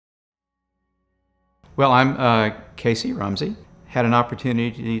Well, I'm Casey Rumsey. Had an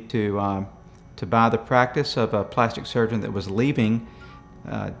opportunity to buy the practice of a plastic surgeon that was leaving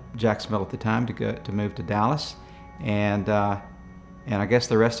Jacksonville at the time to move to Dallas, and I guess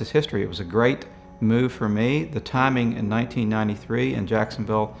the rest is history. It was a great move for me. The timing in 1993 in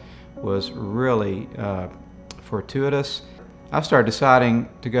Jacksonville was really fortuitous. I started deciding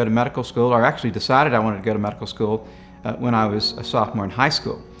to go to medical school, or actually decided I wanted to go to medical school when I was a sophomore in high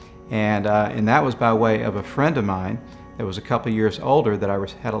school. And that was by way of a friend of mine that was a couple years older that I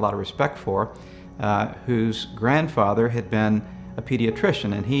had a lot of respect for, whose grandfather had been a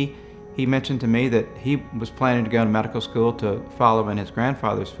pediatrician. And he mentioned to me that he was planning to go to medical school to follow in his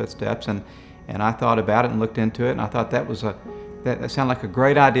grandfather's footsteps. And I thought about it and looked into it, and I thought that sounded like a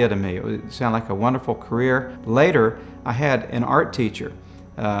great idea to me. It sounded like a wonderful career. Later, I had an art teacher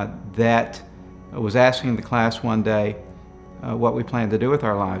that was asking the class one day what we planned to do with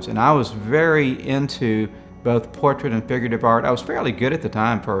our lives. And I was very into both portrait and figurative art. I was fairly good at the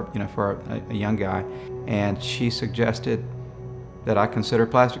time for a young guy. And she suggested that I consider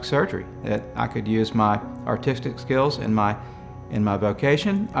plastic surgery, that I could use my artistic skills in my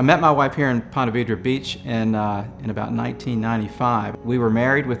vocation. I met my wife here in Ponte Vedra Beach in about 1995. We were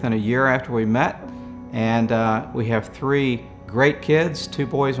married within a year after we met, and we have 3 great kids, 2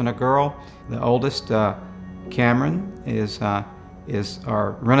 boys and a girl. The oldest, Cameron, is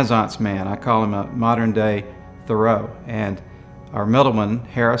our Renaissance man. I call him a modern-day Thoreau. And our middle one,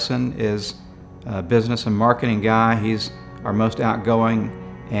 Harrison, is a business and marketing guy. He's our most outgoing.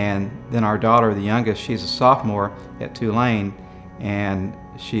 And then our daughter, the youngest, she's a sophomore at Tulane, and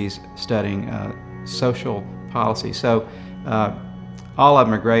she's studying social policy. So all of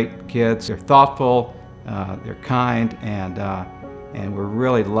them are great kids. They're thoughtful, they're kind, and we're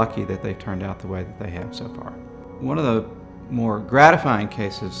really lucky that they turned out the way that they have so far. One of the more gratifying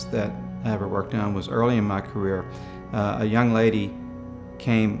cases that I ever worked on was early in my career. A young lady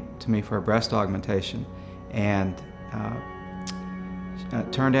came to me for a breast augmentation, and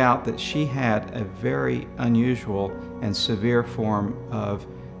it turned out that she had a very unusual and severe form of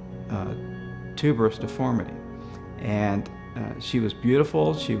tuberous deformity. And she was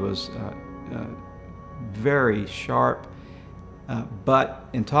beautiful, she was very sharp, but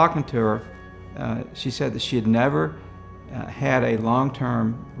in talking to her, she said that she had never had a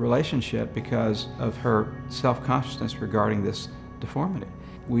long-term relationship because of her self-consciousness regarding this deformity.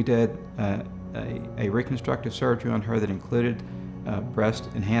 We did a reconstructive surgery on her that included breast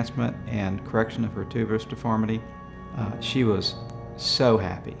enhancement and correction of her tuberous deformity. She was so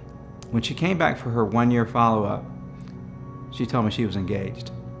happy. When she came back for her 1-year follow-up, she told me she was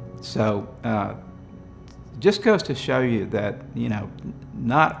engaged. So just goes to show you that,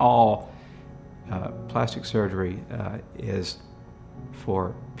 not all plastic surgery is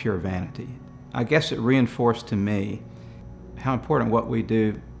for pure vanity. I guess it reinforced to me how important what we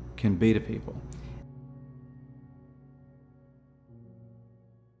do can be to people.